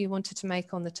either of you wanted to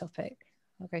make on the topic?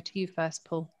 I'll go to you first,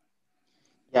 Paul.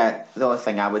 Yeah, the only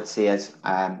thing I would say is,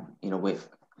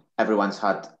 everyone's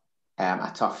had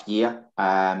a tough year,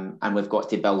 and we've got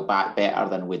to build back better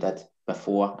than we did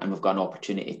before, and we've got an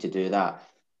opportunity to do that.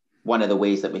 One of the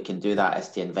ways that we can do that is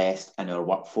to invest in our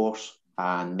workforce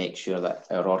and make sure that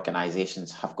our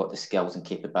organisations have got the skills and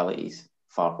capabilities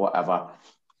for whatever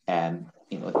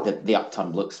the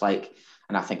upturn looks like.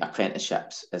 And I think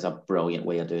apprenticeships is a brilliant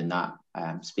way of doing that.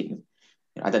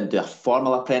 I didn't do a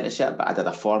formal apprenticeship, but I did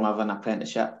a form of an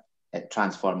apprenticeship. It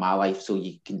transformed my life. So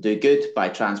you can do good by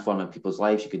transforming people's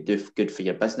lives. You could do good for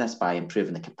your business by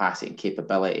improving the capacity and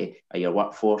capability of your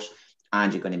workforce.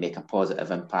 And you're going to make a positive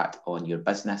impact on your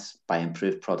business by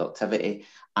improved productivity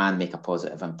and make a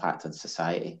positive impact on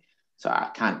society. So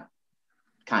I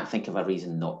can't think of a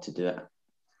reason not to do it.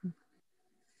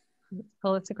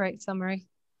 Paul, it's a great summary.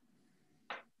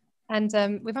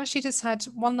 And we've actually just had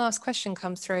one last question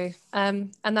come through,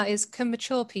 and that is, can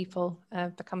mature people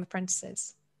become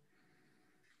apprentices?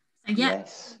 So yeah,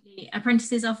 yes.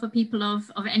 Apprentices are for people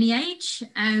of any age,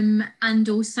 and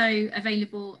also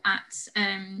available at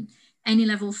any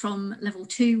level from level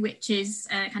 2, which is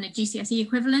kind of GCSE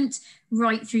equivalent,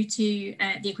 right through to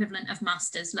the equivalent of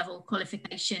master's level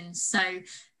qualifications. So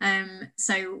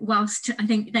whilst I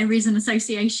think there is an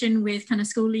association with kind of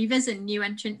school leavers and new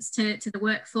entrants to the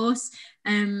workforce,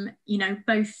 you know,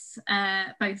 both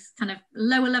kind of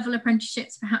lower level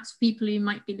apprenticeships, perhaps for people who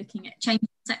might be looking at change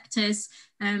sectors,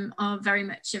 are very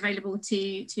much available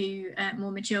to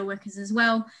more mature workers as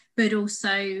well, but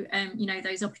also you know,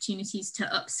 those opportunities to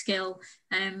upskill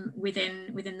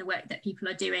within the work that people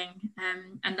are doing,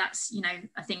 and that's, you know,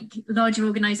 I think larger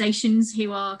organisations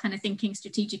who are kind of thinking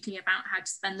strategically about how to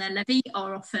spend their levy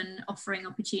are often offering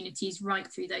opportunities right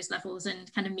through those levels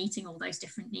and kind of meeting all those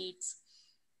different needs.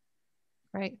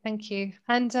 Great, thank you.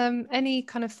 And any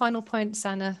kind of final points,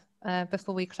 Anna,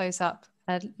 before we close up?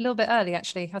 A little bit early,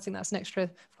 actually. I think that's an extra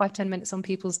 5-10 minutes on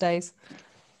people's days.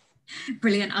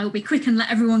 Brilliant. I'll be quick and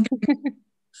let everyone go.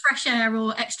 Fresh air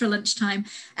or extra lunchtime.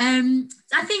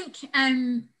 I think,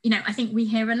 you know, I think we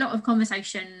hear a lot of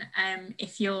conversation,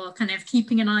 if you're kind of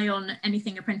keeping an eye on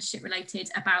anything apprenticeship related,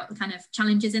 about the kind of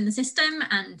challenges in the system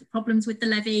and problems with the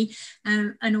levy,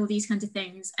 and all these kinds of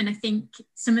things. And I think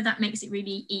some of that makes it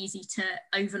really easy to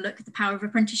overlook the power of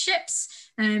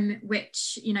apprenticeships,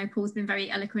 which, you know, Paul's been very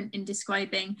eloquent in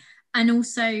describing. And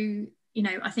also, you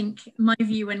know, I think my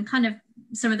view and kind of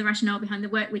some of the rationale behind the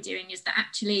work we're doing is that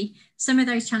actually some of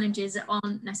those challenges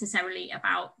aren't necessarily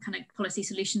about kind of policy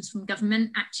solutions from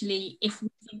government. Actually, if we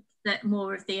think that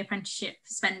more of the apprenticeship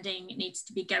spending needs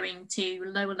to be going to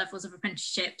lower levels of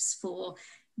apprenticeships for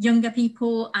younger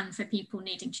people and for people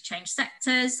needing to change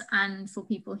sectors and for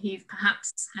people who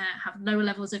perhaps have lower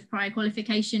levels of prior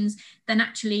qualifications, then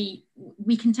actually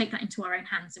we can take that into our own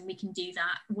hands and we can do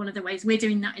that. One of the ways we're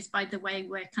doing that is by the way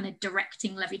we're kind of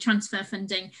directing levy transfer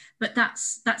funding, but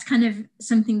that's kind of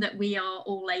something that we are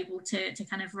all able to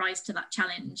kind of rise to that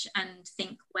challenge and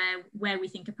think where we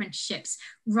think apprenticeships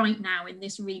right now in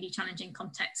this really challenging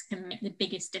context can make the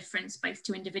biggest difference both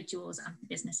to individuals and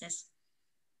businesses.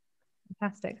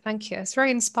 Fantastic, thank you. It's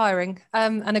very inspiring,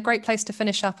 and a great place to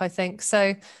finish up, I think.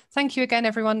 So thank you again,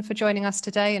 everyone, for joining us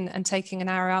today and taking an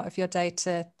hour out of your day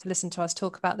to listen to us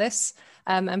talk about this.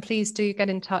 And please do get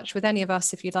in touch with any of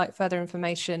us if you'd like further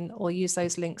information or use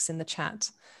those links in the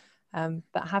chat.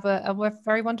 But have a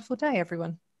very wonderful day,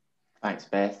 everyone. Thanks,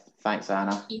 Beth. Thanks,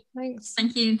 Anna. Thank you. Thanks.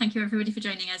 Thank you. Thank you, everybody, for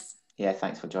joining us. Yeah,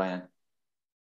 thanks for joining.